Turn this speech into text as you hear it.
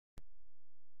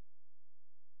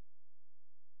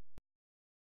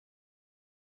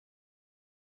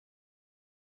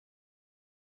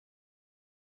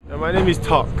My name is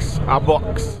Tox. I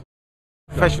box.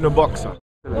 Professional boxer.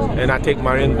 And I take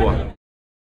Moringa.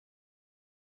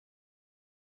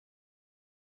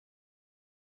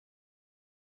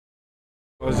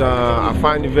 Because I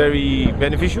find it very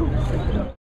beneficial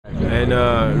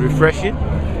and refreshing.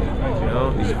 You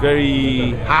know, it's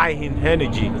very high in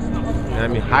energy. I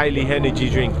mean, highly energy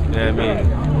drink. I mean,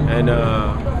 and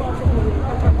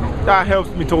that helps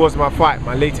me towards my fight,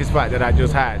 my latest fight that I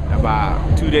just had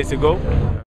about 2 days ago.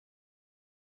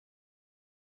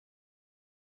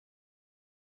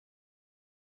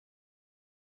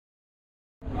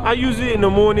 I use it in the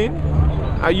morning,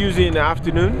 I use it in the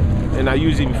afternoon, and I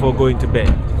use it before going to bed.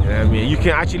 You know what I mean? You can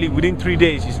actually, within 3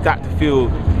 days, you start to feel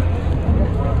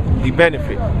the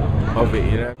benefit of it.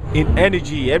 You know, in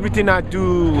energy, everything I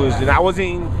do was, and I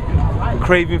wasn't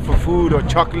craving for food or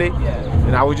chocolate,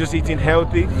 and I was just eating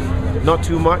healthy, not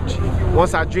too much.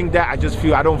 Once I drink that, I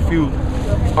don't feel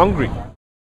hungry.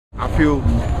 I feel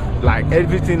like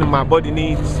everything my body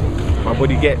needs, my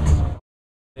body gets.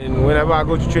 And whenever I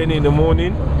go to training in the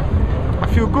morning, I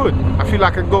feel good. I feel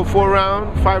like I can go 4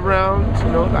 rounds, 5 rounds, you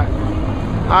know, like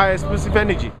high explosive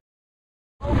energy.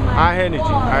 High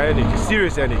energy,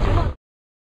 serious energy.